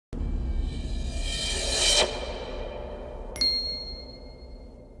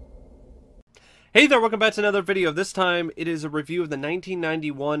Hey there, welcome back to another video. This time it is a review of the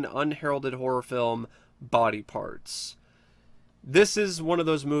 1991 unheralded horror film Body Parts. This is one of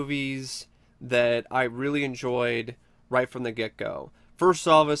those movies that I really enjoyed right from the get-go. First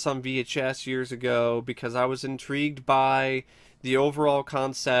saw this on VHS years ago because I was intrigued by the overall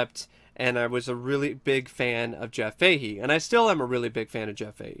concept, and I was a really big fan of Jeff Fahey, and I still am a really big fan of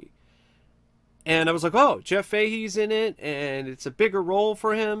Jeff Fahey. And I was like, oh, Jeff Fahey's in it, and it's a bigger role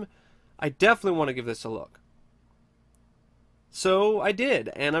for him. I definitely want to give this a look. So I did,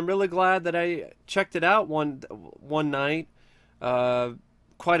 and I'm really glad that I checked it out one night,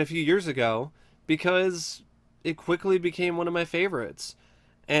 quite a few years ago, because it quickly became one of my favorites.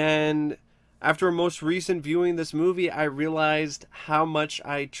 And after a most recent viewing this movie, I realized how much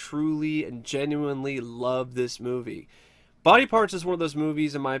I truly and genuinely love this movie. Body Parts is one of those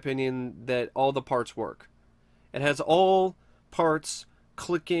movies, in my opinion, that all the parts work. It has all parts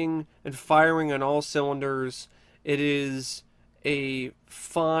clicking and firing on all cylinders. It is a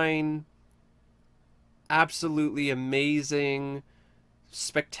fine, absolutely amazing,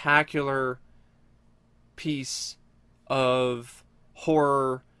 spectacular piece of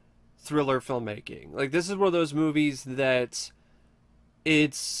horror thriller filmmaking. Like, this is one of those movies that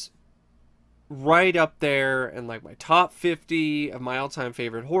it's right up there in like my top 50 of my all-time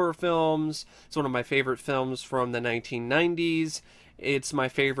favorite horror films. It's one of my favorite films from the 1990s. It's my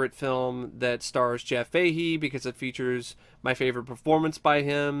favorite film that stars Jeff Fahey because it features my favorite performance by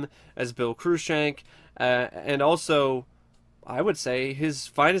him as Bill Cruikshank, and also, I would say, his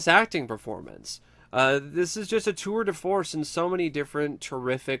finest acting performance. This is just a tour de force in so many different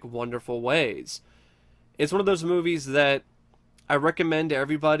terrific, wonderful ways. It's one of those movies that I recommend to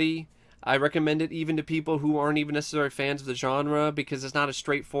everybody. I recommend it even to people who aren't even necessarily fans of the genre, because it's not a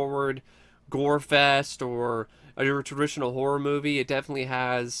straightforward gore fest or a traditional horror movie. It definitely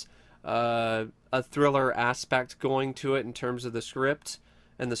has a thriller aspect going to it in terms of the script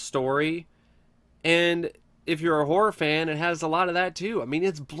and the story. And if you're a horror fan, it has a lot of that too. I mean,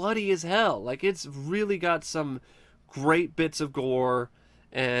 it's bloody as hell. Like, it's really got some great bits of gore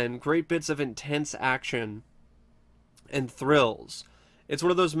and great bits of intense action and thrills. It's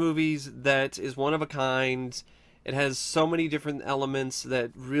one of those movies that is one of a kind. It has so many different elements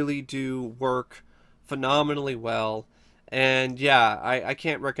that really do work phenomenally well. And yeah, I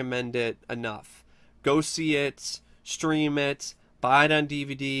can't recommend it enough. Go see it, stream it, buy it on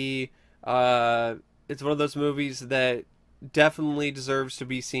DVD. It's one of those movies that definitely deserves to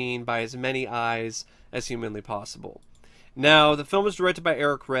be seen by as many eyes as humanly possible. Now, the film is directed by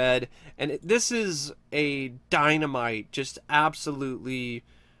Eric Red, and this is a dynamite, just absolutely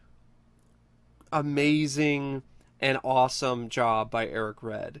amazing and awesome job by Eric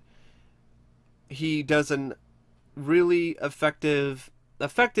Red. He does an really effective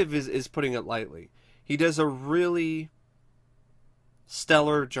is putting it lightly. He does a really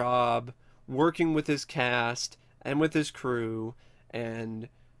stellar job working with his cast and with his crew and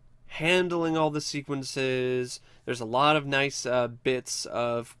handling all the sequences. There's a lot of nice bits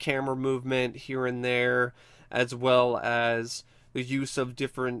of camera movement here and there, as well as the use of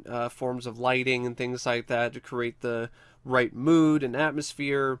different forms of lighting and things like that to create the right mood and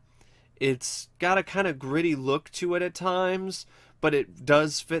atmosphere. It's got a kind of gritty look to it at times, but it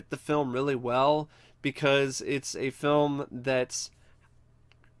does fit the film really well, because it's a film that's,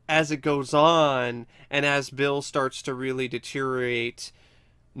 as it goes on and as Bill starts to really deteriorate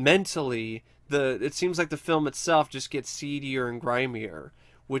mentally, it seems like the film itself just gets seedier and grimier,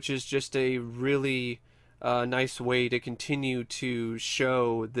 which is just a really nice way to continue to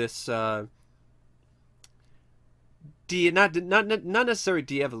show this not necessarily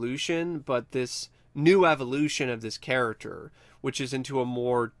de-evolution, but this new evolution of this character, which is into a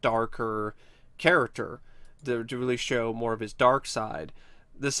more darker character to really show more of his dark side.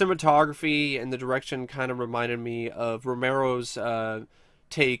 The cinematography and the direction kind of reminded me of Romero's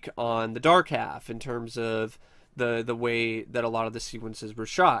take on The Dark Half in terms of the way that a lot of the sequences were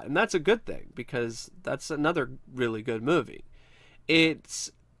shot, and that's a good thing, because that's another really good movie.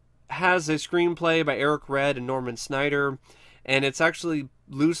 It has a screenplay by Eric Red and Norman Snyder, and it's actually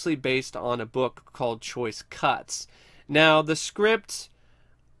loosely based on a book called Choice Cuts. Now, the script,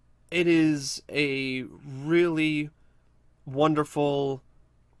 it is a really wonderful,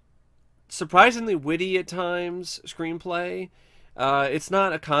 surprisingly witty at times screenplay. It's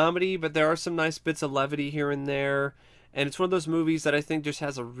not a comedy, but there are some nice bits of levity here and there, and it's one of those movies that I think just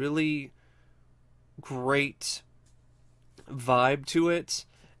has a really great vibe to it,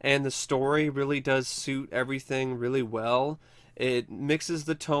 and the story really does suit everything really well. It mixes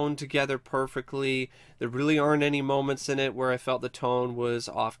the tone together perfectly. There really aren't any moments in it where I felt the tone was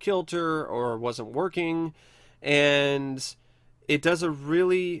off kilter or wasn't working. And it does a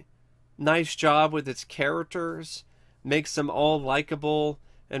really nice job with its characters, makes them all likable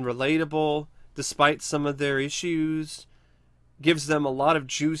and relatable despite some of their issues, gives them a lot of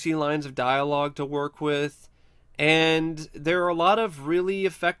juicy lines of dialogue to work with, and there are a lot of really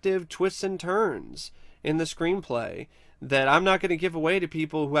effective twists and turns in the screenplay that I'm not going to give away to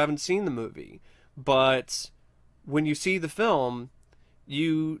people who haven't seen the movie. But when you see the film,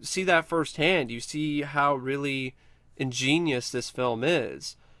 you see that firsthand. You see how really ingenious this film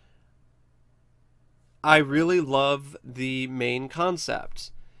is. I really love the main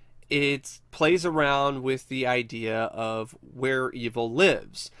concept. It plays around with the idea of where evil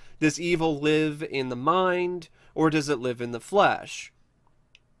lives. Does evil live in the mind, or does it live in the flesh?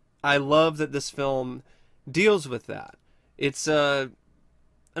 I love that this film deals with that. It's in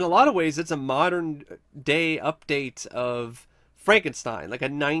a lot of ways, it's a modern day update of Frankenstein, like a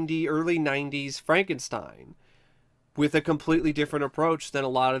early 90s Frankenstein, with a completely different approach than a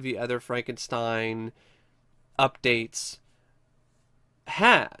lot of the other Frankenstein updates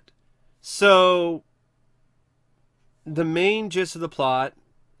had. So the main gist of the plot,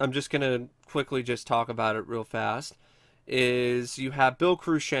 I'm just going to quickly just talk about it real fast, is you have Bill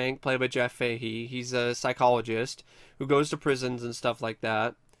Cruikshank, played by Jeff Fahey. He's a psychologist who goes to prisons and stuff like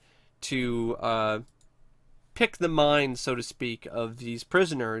that to pick the mind, so to speak, of these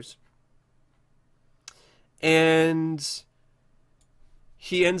prisoners. And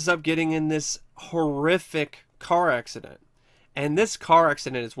he ends up getting in this horrific car accident. And this car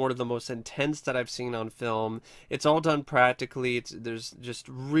accident is one of the most intense that I've seen on film. It's all done practically. There's just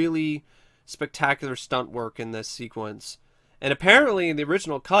really spectacular stunt work in this sequence. And apparently in the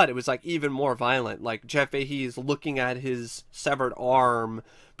original cut, it was like even more violent. Like Jeff Fahey is looking at his severed arm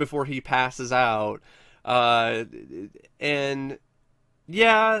before he passes out. And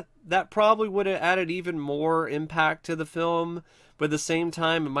yeah, that probably would have added even more impact to the film. But at the same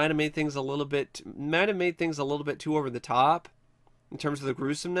time, it might have made things a little bit too over the top in terms of the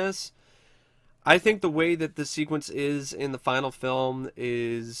gruesomeness. I think the way that the sequence is in the final film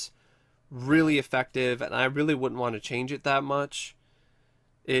is really effective, and I really wouldn't want to change it that much.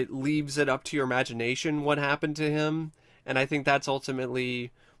 It leaves it up to your imagination what happened to him, and I think that's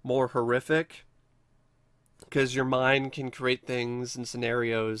ultimately more horrific, because your mind can create things and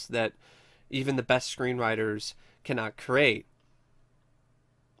scenarios that even the best screenwriters cannot create.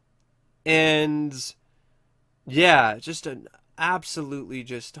 And yeah, just an absolutely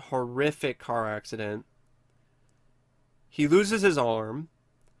just horrific car accident. He loses his arm,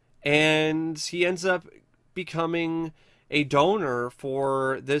 and he ends up becoming a donor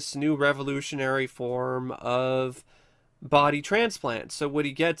for this new revolutionary form of body transplant. So what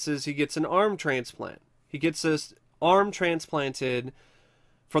he gets is he gets an arm transplant. He gets this arm transplanted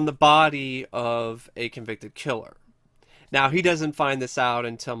from the body of a convicted killer. Now, he doesn't find this out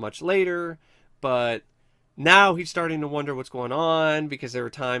until much later, but now he's starting to wonder what's going on, because there are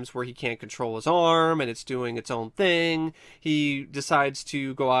times where he can't control his arm and it's doing its own thing. He decides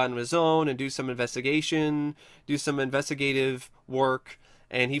to go out on his own and do some investigation, do some investigative work,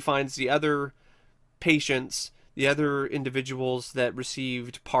 and he finds the other patients, the other individuals that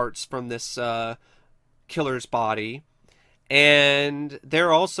received parts from this killer's body, and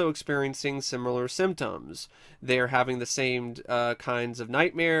they're also experiencing similar symptoms. They're having the same kinds of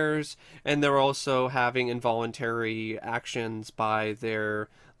nightmares, and they're also having involuntary actions by their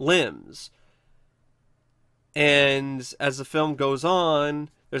limbs. And as the film goes on,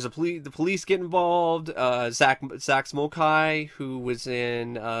 there's the police get involved. Zakes Mokae, who was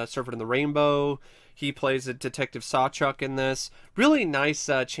in Surfer in the Rainbow, he plays a Detective Sawchuk in this. Really nice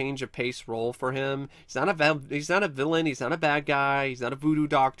change of pace role for him. He's not a villain. He's not a bad guy. He's not a voodoo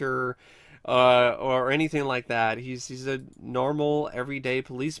doctor or anything like that. He's a normal, everyday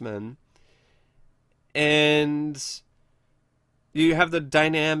policeman. And you have the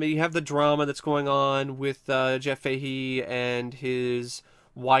dynamic, you have the drama that's going on with Jeff Fahey and his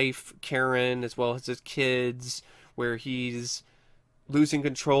wife, Karen, as well as his kids, where he's losing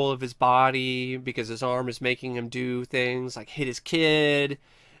control of his body because his arm is making him do things like hit his kid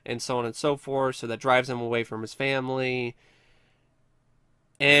and so on and so forth. So that drives him away from his family.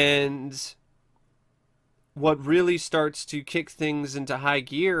 And what really starts to kick things into high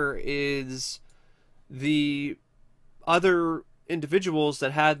gear is the other individuals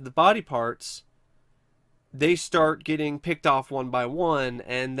that had the body parts. They start getting picked off one by one,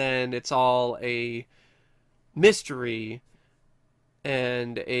 and then it's all a mystery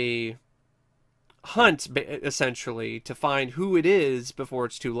and a hunt, essentially, to find who it is before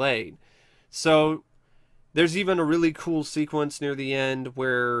it's too late. So there's even a really cool sequence near the end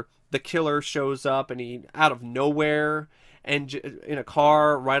where the killer shows up and he, out of nowhere, and in a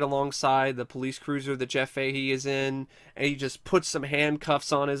car right alongside the police cruiser that Jeff Fahey is in, and he just puts some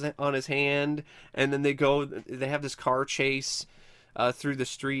handcuffs on his hand, and then they have this car chase through the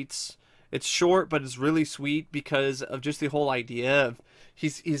streets. It's short, but it's really sweet because of just the whole idea of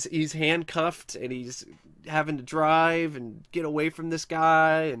he's handcuffed and he's having to drive and get away from this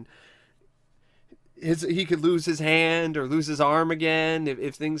guy, and he could lose his hand or lose his arm again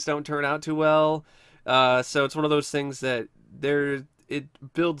if things don't turn out too well. So it's one of those things that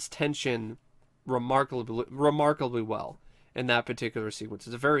it builds tension remarkably well in that particular sequence.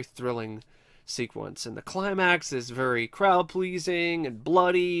 It's a very thrilling sequence, and the climax is very crowd pleasing and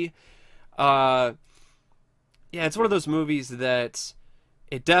bloody. Yeah, it's one of those movies that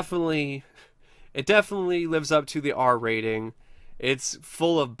it definitely lives up to the R rating. It's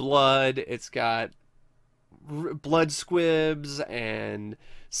full of blood. It's got blood squibs and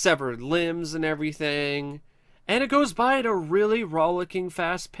severed limbs and everything, and it goes by at a really rollicking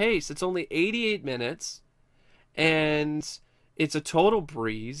fast pace. It's only 88 minutes, and it's a total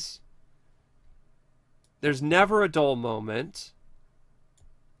breeze. There's never a dull moment,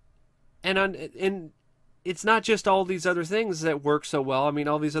 and it's not just all these other things that work so well. I mean,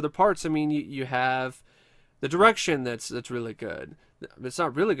 all these other parts. I mean, you have the direction that's really good. It's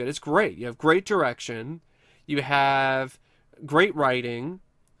not really good. It's great. You have great direction. You have great writing.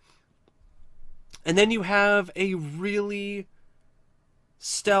 And then you have a really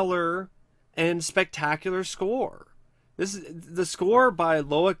stellar and spectacular score. The score by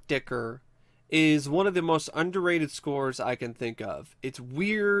Loic Dicker is one of the most underrated scores I can think of. It's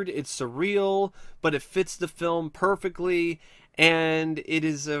weird, it's surreal, but it fits the film perfectly, and it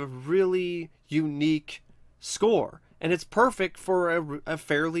is a really unique score. And it's perfect for a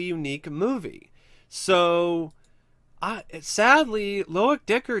fairly unique movie. So, sadly, Loic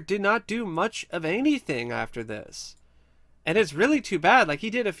Dicker did not do much of anything after this. And it's really too bad. Like, he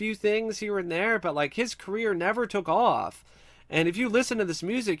did a few things here and there, but, like, his career never took off. And if you listen to this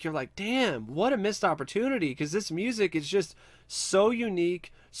music, you're like, damn, what a missed opportunity. Because this music is just so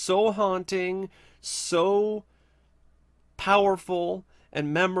unique, so haunting, so powerful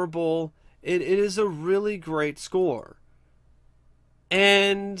and memorable. It is a really great score.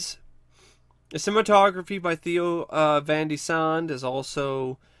 And the cinematography by Theo Van de Sande is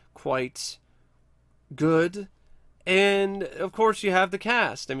also quite good. And, of course, you have the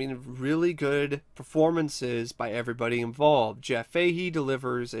cast. I mean, really good performances by everybody involved. Jeff Fahey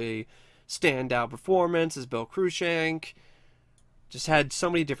delivers a standout performance as Bill Cruikshank. Just had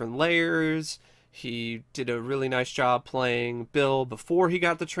so many different layers. He did a really nice job playing Bill before he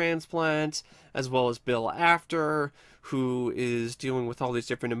got the transplant, as well as Bill after, who is dealing with all these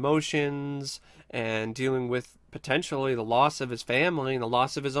different emotions and dealing with potentially the loss of his family and the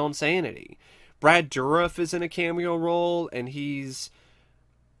loss of his own sanity. Brad Dourif is in a cameo role, and he's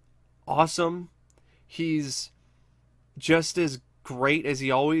awesome. He's just as great as he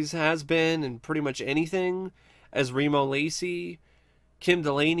always has been in pretty much anything as Remo Lacey. Kim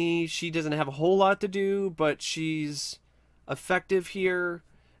Delaney, she doesn't have a whole lot to do, but she's effective here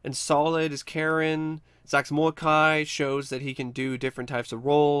and solid as Karen. Zakes Mokae shows that he can do different types of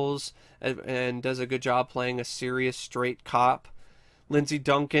roles and does a good job playing a serious, straight cop. Lindsay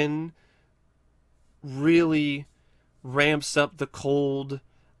Duncan really ramps up the cold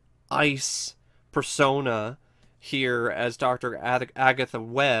ice persona here as Dr. Agatha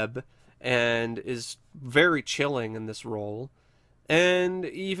Webb and is very chilling in this role. And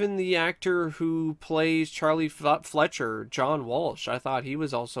even the actor who plays Charlie Fletcher, John Walsh, I thought he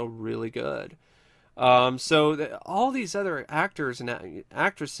was also really good. So all these other actors and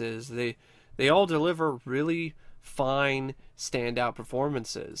actresses, they all deliver really fine standout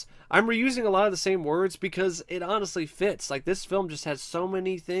performances. I'm reusing a lot of the same words because it honestly fits. Like, this film just has so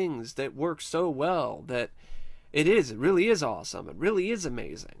many things that work so well that it really is awesome. It really is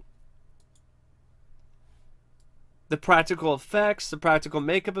amazing. The practical effects, the practical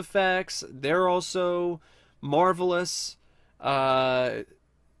makeup effects, they're also marvelous. They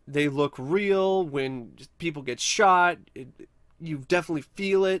look real when people get shot. You definitely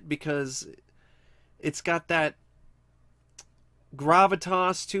feel it because it's got that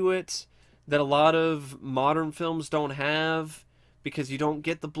gravitas to it that a lot of modern films don't have, because you don't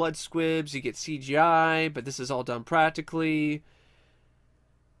get the blood squibs, you get CGI, but this is all done practically.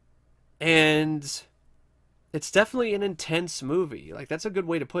 And it's definitely an intense movie. Like, that's a good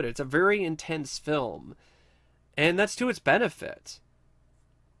way to put it. It's a very intense film, and that's to its benefit.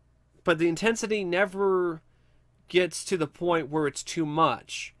 but the intensity never gets to the point where it's too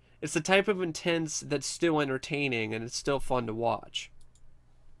much. It's the type of intense that's still entertaining and it's still fun to watch.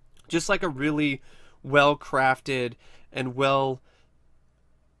 Just like a really well crafted and well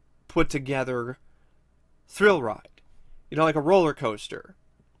put together thrill ride. You know, like a roller coaster.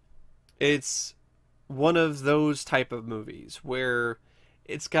 It's one of those type of movies where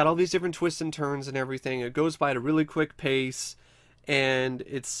it's got all these different twists and turns and everything. It goes by at a really quick pace, and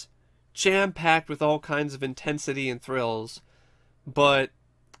it's jam-packed with all kinds of intensity and thrills, but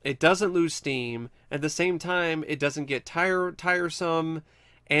it doesn't lose steam. At the same time, it doesn't get tiresome,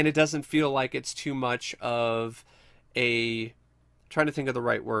 and it doesn't feel like it's too much of a... trying to think of the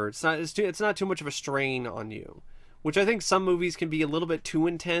right word. It's not too much of a strain on you, which I think some movies can be a little bit too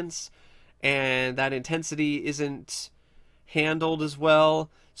intense, and that intensity isn't handled as well,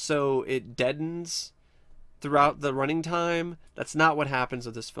 so it deadens throughout the running time. That's not what happens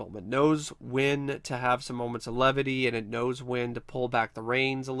with this film. It knows when to have some moments of levity, and it knows when to pull back the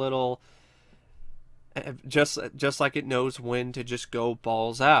reins a little, just like it knows when to just go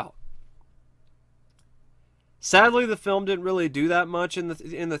balls out. Sadly, the film didn't really do that much in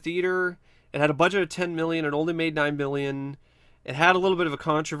the theater. It had a budget of $10 million. It only made $9 million. It had a little bit of a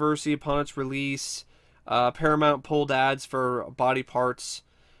controversy upon its release. Paramount pulled ads for body parts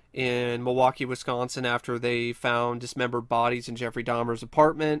in Milwaukee, Wisconsin after they found dismembered bodies in Jeffrey Dahmer's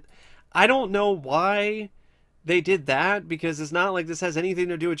apartment. I don't know why they did that, because it's not like this has anything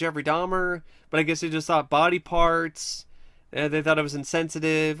to do with Jeffrey Dahmer, but I guess they just thought body parts, and they thought it was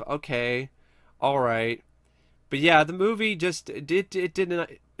insensitive. Okay, all right. But yeah, the movie just it did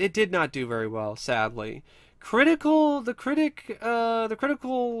not do very well, sadly. The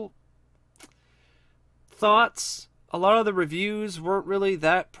critical thoughts, a lot of the reviews weren't really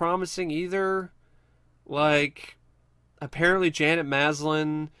that promising either. Like, apparently Janet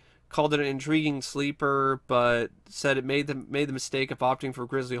Maslin called it an intriguing sleeper, but said it made the mistake of opting for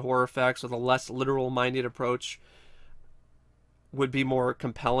grisly horror effects with a less literal-minded approach would be more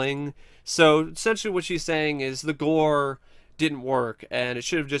compelling. So essentially what she's saying is the gore didn't work, and it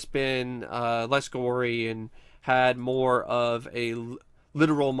should have just been less gory and had more of a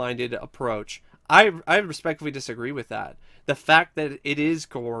literal-minded approach. I respectfully disagree with that. The fact that it is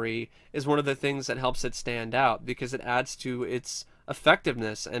gory is one of the things that helps it stand out, because it adds to its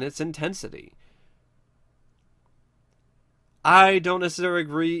effectiveness and its intensity. I don't necessarily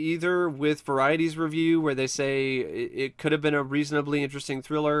agree either with Variety's review, where they say it could have been a reasonably interesting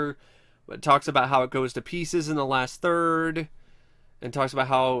thriller, but it talks about how it goes to pieces in the last third, and talks about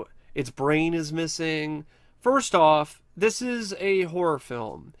how its brain is missing. First off, this is a horror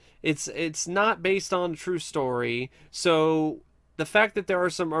film. It's not based on a true story, so the fact that there are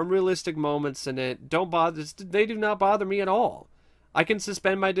some unrealistic moments in it they do not bother me at all. I can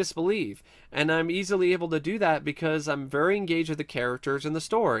suspend my disbelief, and I'm easily able to do that because I'm very engaged with the characters and the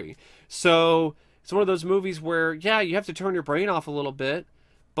story. So it's one of those movies where, yeah, you have to turn your brain off a little bit,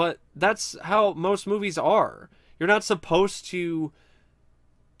 but that's how most movies are. You're not supposed to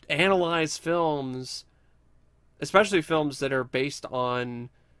analyze films, especially films that are based on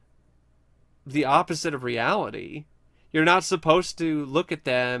the opposite of reality. You're not supposed to look at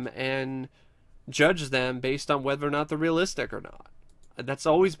them and judge them based on whether or not they're realistic or not. That's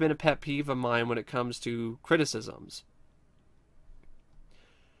always been a pet peeve of mine when it comes to criticisms.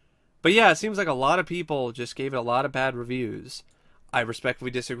 But yeah, it seems like a lot of people just gave it a lot of bad reviews. I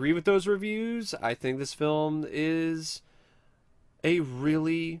respectfully disagree with those reviews. I think this film is a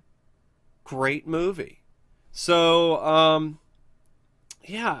really great movie. So,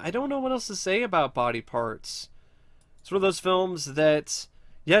 yeah, I don't know what else to say about Body Parts. It's one of those films that,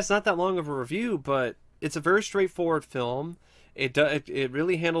 yeah, it's not that long of a review, but it's a very straightforward film. It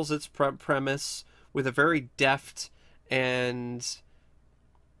really handles its premise with a very deft and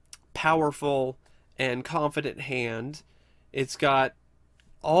powerful and confident hand. It's got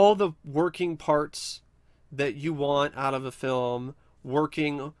all the working parts that you want out of a film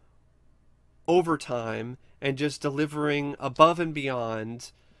working overtime and just delivering above and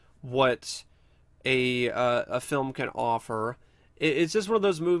beyond what a film can offer. It's just one of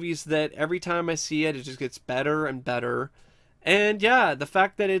those movies that every time I see it, it just gets better and better. And yeah, the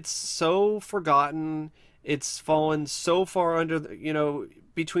fact that it's so forgotten, it's fallen so far under,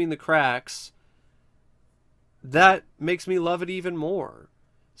 between the cracks, that makes me love it even more.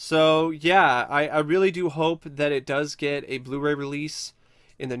 So yeah, I really do hope that it does get a Blu-ray release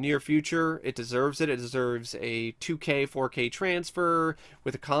in the near future. It deserves it. It deserves a 2K, 4K transfer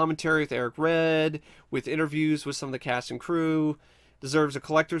with a commentary with Eric Red, with interviews with some of the cast and crew. Deserves a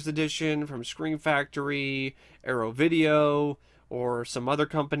collector's edition from Scream Factory, Arrow Video, or some other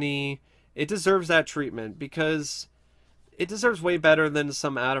company, it deserves that treatment because it deserves way better than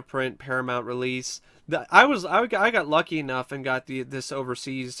some out of print Paramount release. I got lucky enough and got this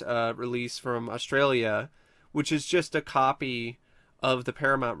overseas release from Australia, which is just a copy of the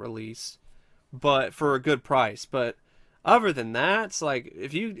Paramount release, but for a good price. But other than that, it's like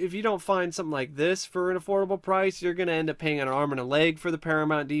if you don't find something like this for an affordable price, you're gonna end up paying an arm and a leg for the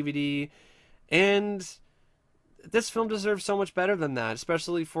Paramount DVD. And this film deserves so much better than that,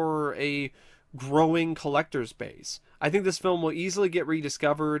 especially for a growing collector's base. I think this film will easily get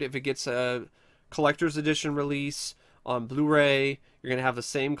rediscovered if it gets a collector's edition release on Blu-ray. You're going to have the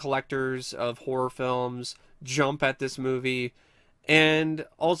same collectors of horror films jump at this movie, and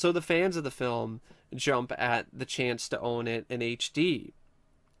also the fans of the film jump at the chance to own it in HD.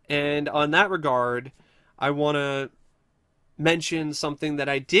 And on that regard, I want to mention something that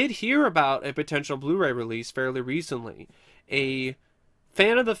I did hear about a potential Blu-ray release fairly recently. A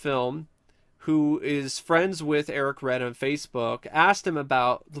fan of the film who is friends with Eric Red on Facebook asked him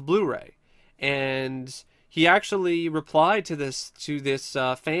about the Blu-ray, and he actually replied to this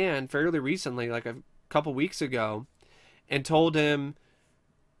fan fairly recently, like a couple weeks ago, and told him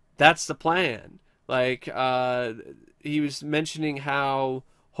that's the plan. Like he was mentioning how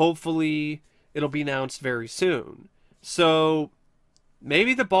hopefully it'll be announced very soon. So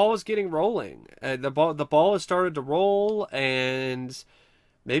maybe the ball is getting rolling. The ball has started to roll, and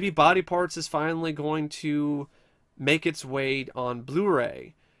maybe Body Parts is finally going to make its way on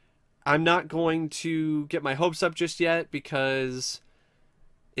Blu-ray. I'm not going to get my hopes up just yet because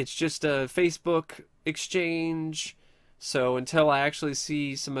it's just a Facebook exchange. So until I actually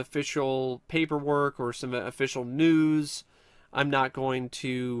see some official paperwork or some official news, I'm not going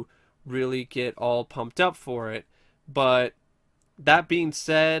to really get all pumped up for it. But that being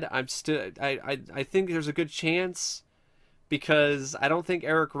said, I think there's a good chance, because I don't think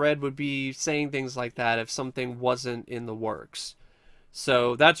Eric Red would be saying things like that if something wasn't in the works.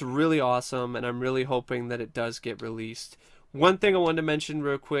 So that's really awesome, and I'm really hoping that it does get released. One thing I wanted to mention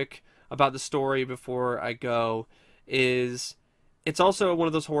real quick about the story before I go is it's also one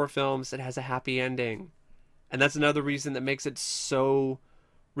of those horror films that has a happy ending. And that's another reason that makes it so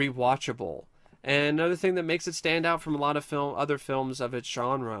rewatchable. And another thing that makes it stand out from a lot of other films of its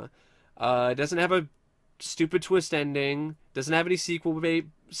genre. It doesn't have a stupid twist ending. Doesn't have any sequel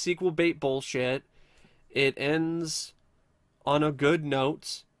bait bullshit. It ends on a good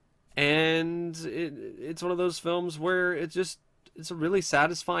note, and it's one of those films where it's a really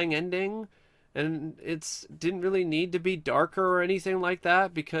satisfying ending, and it didn't really need to be darker or anything like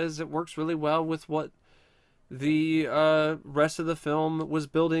that because it works really well with what the rest of the film was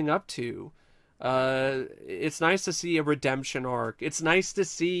building up to. It's nice to see a redemption arc. It's nice to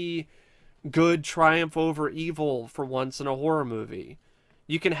see good triumph over evil for once in a horror movie.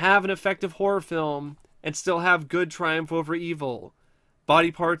 You can have an effective horror film and still have good triumph over evil.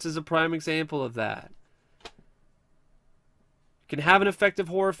 Body Parts is a prime example of that. You can have an effective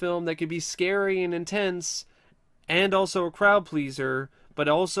horror film that can be scary and intense and also a crowd pleaser, but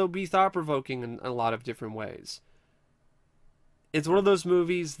also be thought-provoking in a lot of different ways. It's one of those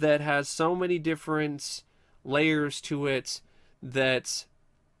movies that has so many different layers to it that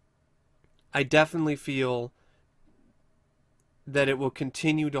I definitely feel that it will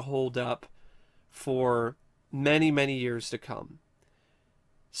continue to hold up for many, many years to come.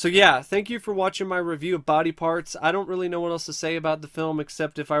 So yeah, thank you for watching my review of Body Parts. I don't really know what else to say about the film,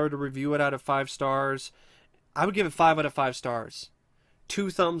 except if I were to review it out of 5 stars, I would give it 5 out of 5 stars. 2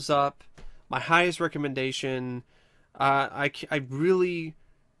 thumbs up. My highest recommendation. I really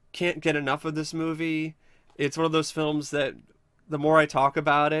can't get enough of this movie. It's one of those films that the more I talk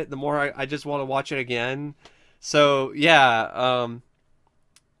about it, the more I just want to watch it again. So yeah,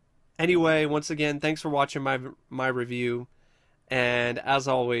 anyway, once again, thanks for watching my review, and as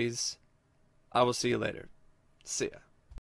always, I will see you later. See ya.